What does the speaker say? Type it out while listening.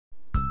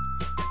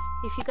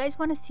If you guys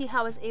want to see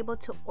how I was able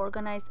to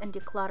organize and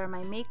declutter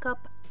my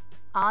makeup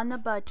on a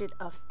budget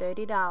of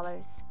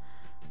 $30,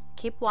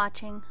 keep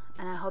watching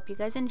and I hope you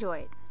guys enjoy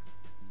it.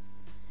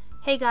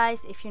 Hey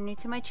guys, if you're new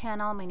to my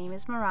channel, my name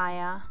is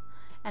Mariah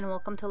and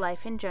welcome to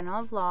Life in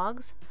General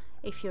Vlogs.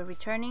 If you're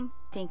returning,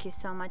 thank you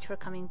so much for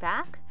coming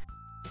back.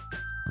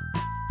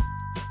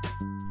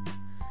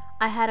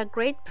 I had a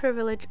great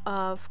privilege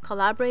of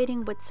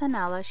collaborating with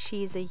Sanella.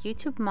 She's a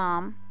YouTube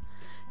mom.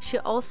 She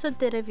also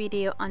did a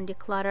video on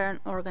declutter and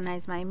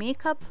organize my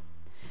makeup.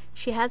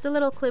 She has a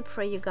little clip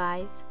for you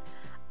guys.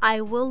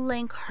 I will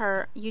link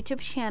her YouTube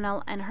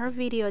channel and her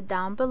video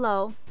down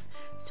below.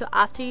 So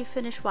after you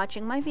finish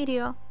watching my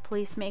video,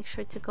 please make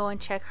sure to go and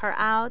check her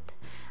out.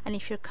 And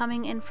if you're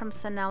coming in from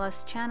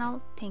Sanella's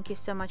channel, thank you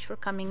so much for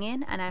coming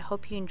in and I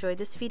hope you enjoy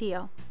this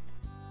video.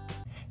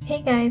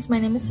 Hey guys, my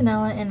name is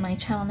Sanella and my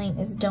channel name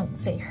is Don't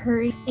Say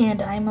Hurry,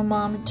 and I'm a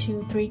mom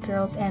to 3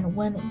 girls and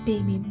 1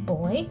 baby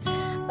boy.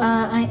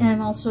 I am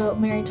also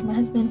married to my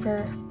husband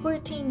for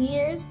 14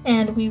 years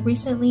and we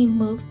recently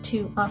moved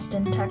to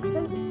Austin,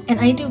 Texas, and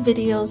I do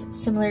videos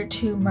similar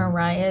to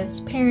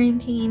Mariah's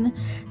parenting,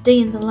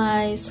 day in the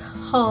lives,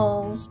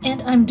 hauls,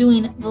 and I'm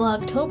doing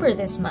Vlogtober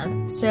this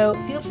month, so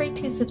feel free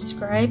to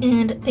subscribe,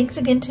 and thanks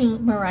again to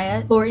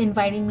Mariah for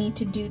inviting me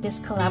to do this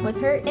collab with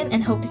her,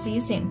 and hope to see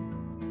you soon.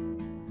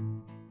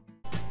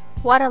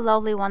 What a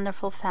lovely,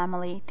 wonderful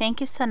family.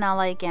 Thank you,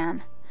 Sanella,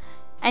 again.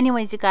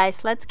 Anyways, you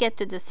guys, let's get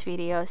to this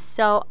video.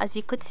 So, as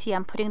you could see,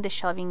 I'm putting the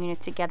shelving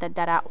unit together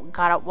that I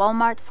got at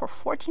Walmart for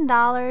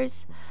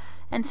 $14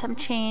 and some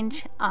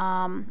change.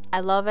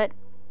 I love it.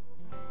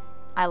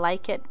 I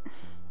like it.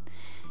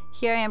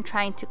 Here I am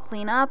trying to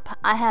clean up.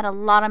 I had a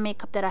lot of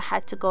makeup that I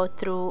had to go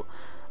through.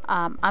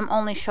 I'm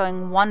only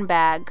showing one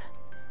bag.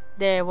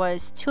 There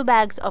was 2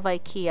 bags of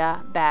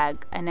IKEA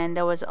bag, and then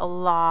there was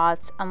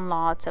lots and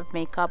lots of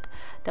makeup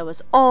that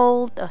was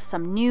old,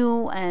 some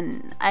new,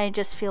 and I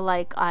just feel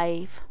like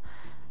I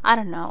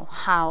don't know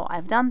how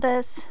I've done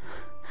this,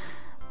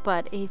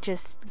 but it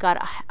just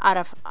got out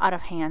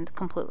of hand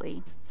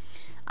completely.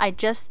 I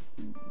just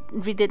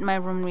redid my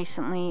room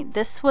recently.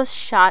 This was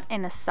shot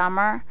in the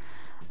summer,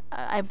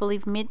 I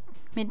believe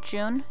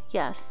mid-June.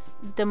 Yes,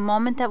 the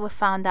moment that we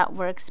found out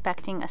we're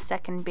expecting a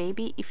second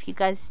baby. If you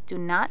guys do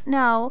not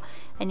know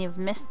and you've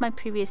missed my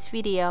previous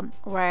video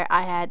where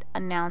I had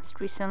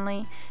announced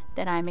recently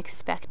that I'm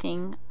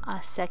expecting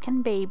a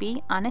second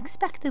baby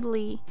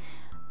unexpectedly,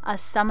 as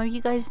some of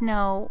you guys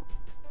know,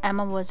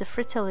 Emma was a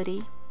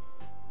fertility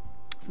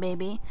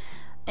baby,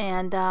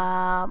 and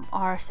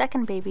our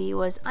second baby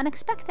was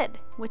unexpected,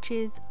 which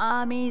is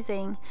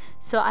amazing.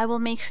 So I will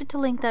make sure to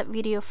link that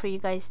video for you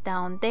guys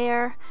down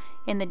there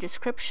in the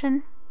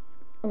description,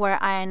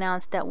 where I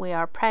announced that we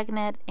are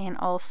pregnant and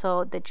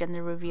also the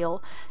gender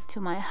reveal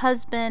to my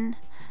husband.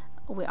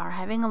 We are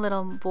having a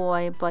little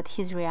boy, but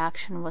his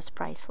reaction was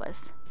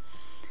priceless.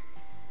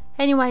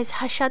 Anyways,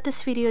 I shot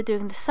this video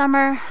during the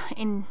summer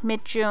in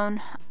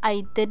mid-June.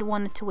 I did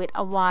want to wait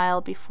a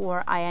while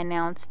before I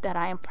announced that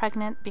I am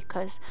pregnant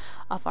because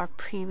of our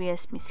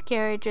previous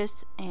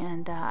miscarriages,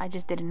 and I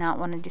just did not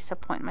want to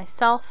disappoint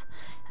myself,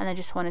 and I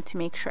just wanted to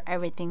make sure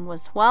everything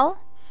was well.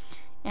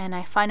 And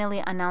I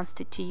finally announced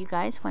it to you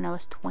guys when I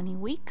was 20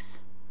 weeks,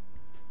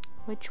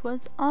 which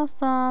was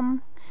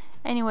awesome.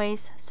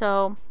 Anyways,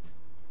 so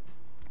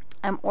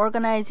I'm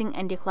organizing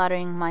and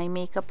decluttering my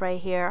makeup right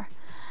here.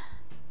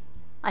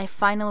 I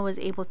finally was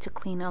able to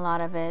clean a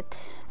lot of it,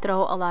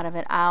 throw a lot of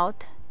it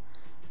out.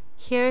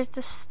 Here's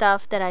the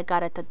stuff that I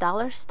got at the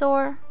dollar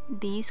store.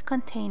 These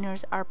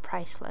containers are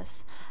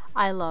priceless.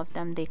 I love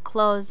them. They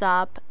close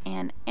up,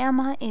 and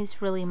Emma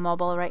is really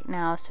mobile right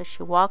now, so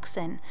she walks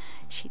in,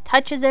 she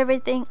touches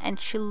everything, and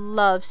she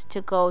loves to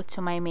go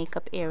to my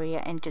makeup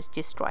area and just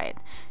destroy it.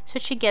 So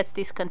she gets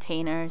these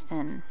containers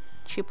and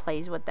she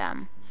plays with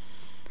them.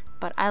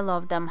 But I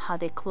love them, how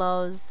they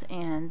close,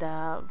 and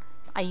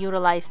I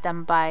utilize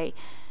them by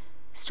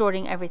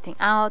sorting everything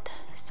out.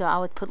 So I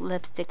would put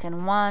lipstick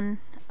in one,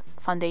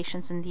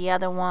 foundations in the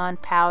other one,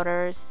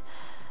 powders,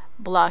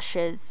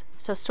 blushes.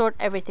 So sort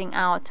everything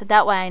out, so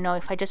that way I know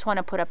if I just want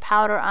to put a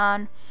powder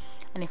on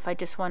and if I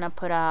just want to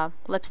put a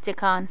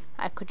lipstick on,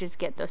 I could just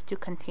get those 2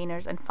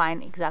 containers and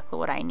find exactly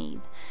what I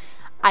need.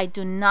 I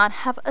do not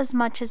have as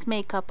much as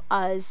makeup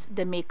as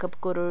the makeup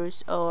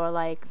gurus or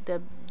like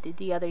the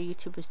other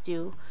YouTubers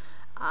do.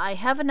 I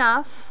have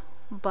enough,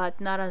 but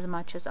not as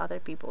much as other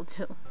people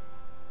do.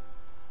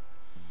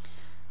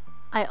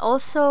 I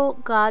also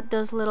got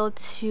those little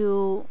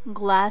 2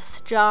 glass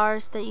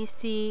jars that you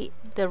see,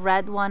 the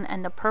red one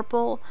and the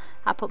purple.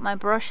 I put my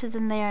brushes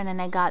in there, and then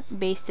I got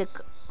basic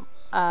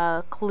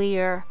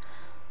clear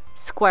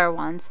square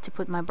ones to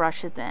put my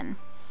brushes in.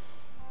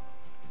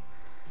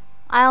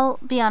 I'll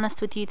be honest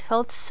with you, it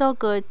felt so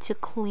good to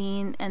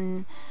clean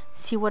and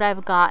see what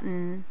I've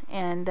gotten,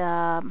 and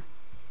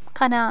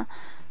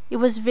it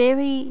was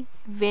very,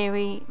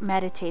 very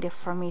meditative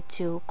for me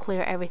to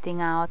clear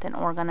everything out and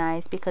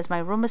organize, because my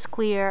room is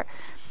clear,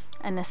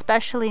 and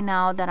especially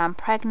now that I'm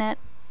pregnant,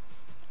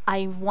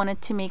 I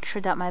wanted to make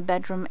sure that my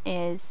bedroom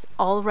is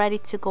all ready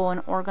to go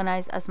and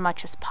organized as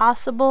much as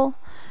possible.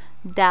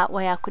 That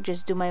way I could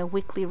just do my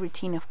weekly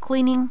routine of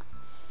cleaning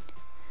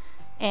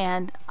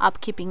and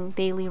upkeeping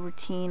daily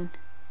routine.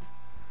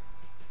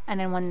 And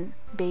then when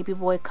baby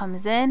boy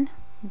comes in,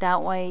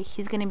 that way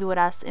he's gonna be with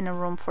us in a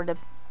room for the,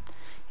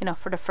 you know,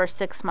 for the first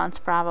 6 months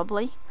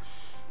probably.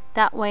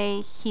 That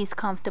way he's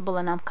comfortable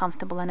and I'm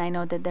comfortable, and I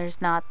know that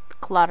there's not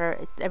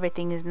clutter.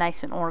 Everything is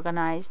nice and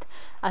organized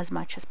as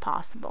much as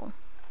possible.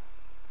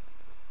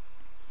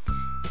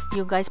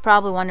 You guys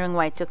probably wondering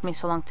why it took me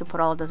so long to put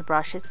all those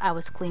brushes. I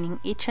was cleaning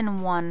each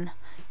and one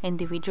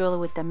individually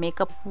with the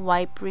makeup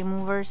wipe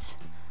removers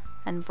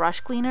and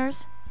brush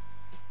cleaners.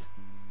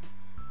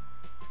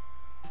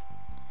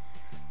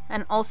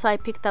 And also I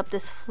picked up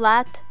this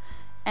flat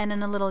and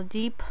in a little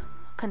deep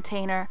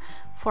container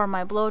for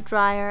my blow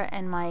dryer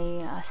and my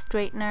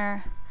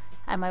straightener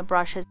and my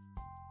brushes.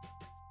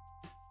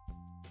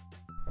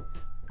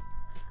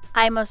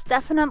 I most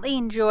definitely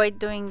enjoyed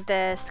doing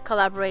this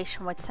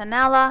collaboration with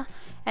Sanella,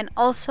 and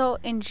also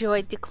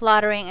enjoyed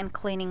decluttering and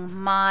cleaning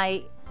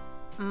my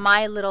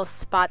little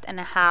spot in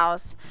the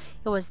house.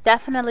 It was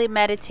definitely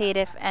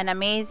meditative and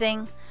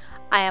amazing.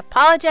 I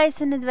apologize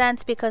in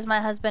advance because my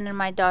husband and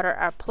my daughter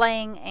are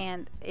playing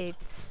and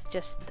it's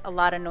just a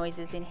lot of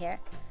noises in here.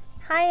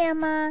 Hi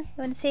Emma,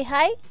 you want to say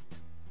hi?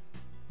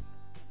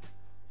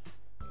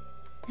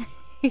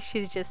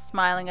 She's just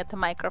smiling at the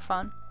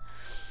microphone.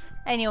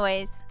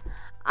 Anyways,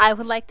 I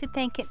would like to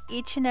thank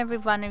each and every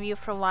one of you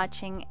for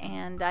watching,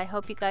 and I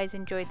hope you guys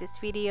enjoyed this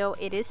video.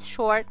 It is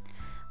short,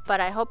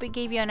 but I hope it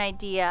gave you an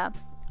idea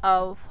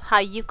of how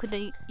you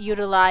could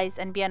utilize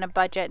and be on a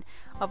budget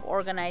of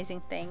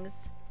organizing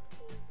things.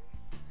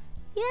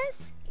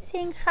 Yes,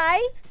 saying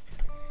hi.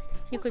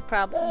 You could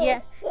probably,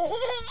 yeah.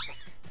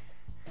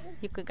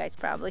 You could guys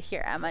probably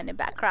hear Emma in the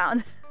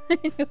background.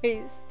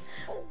 Anyways,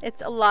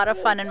 it's a lot of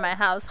fun in my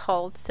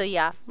household. So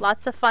yeah,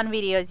 lots of fun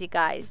videos, you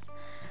guys.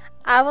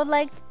 I would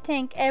like to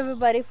thank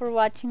everybody for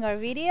watching our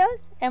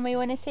videos. And we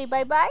want to say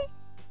bye-bye.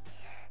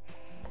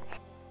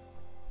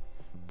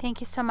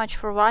 Thank you so much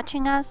for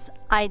watching us.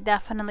 I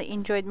definitely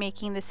enjoyed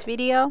making this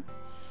video.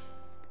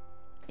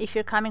 If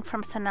you're coming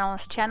from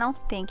Sanella's channel,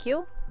 thank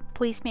you.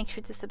 Please make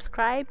sure to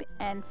subscribe,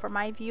 and for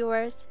my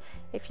viewers,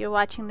 if you're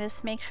watching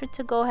this, make sure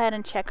to go ahead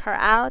and check her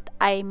out.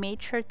 I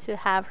made sure to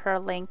have her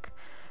link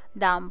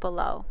down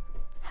below.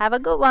 Have a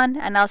good one,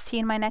 and I'll see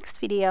you in my next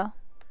video.